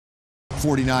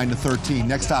49-13.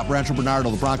 Next stop, Rancho Bernardo.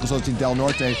 The Broncos hosting Del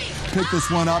Norte. Pick this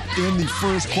one up in the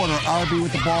first quarter. RB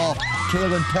with the ball,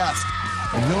 Kalen Pest.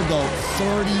 And he'll go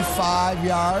 35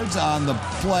 yards on the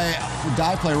play,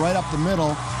 dive play right up the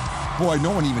middle. Boy,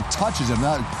 no one even touches him.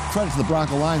 Credit to the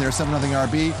Bronco line there, 7-0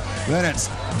 RB. Then it's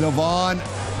Devon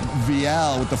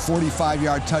Viel with the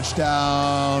 45-yard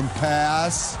touchdown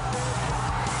pass.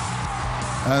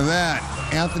 And then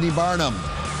Anthony Barnum,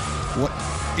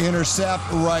 intercept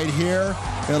right here.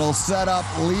 It'll set up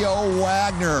Leo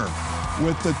Wagner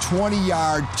with the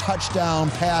 20-yard touchdown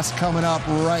pass coming up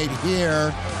right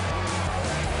here.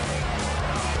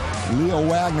 Leo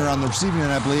Wagner on the receiving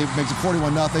end, I believe, makes it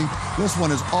 41-0. This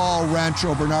one is all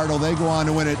Rancho Bernardo. They go on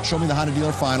to win it. Show me the Honda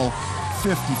Dealer final,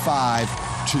 55-0.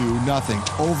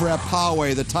 Over at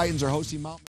Poway, the Titans are hosting Mount.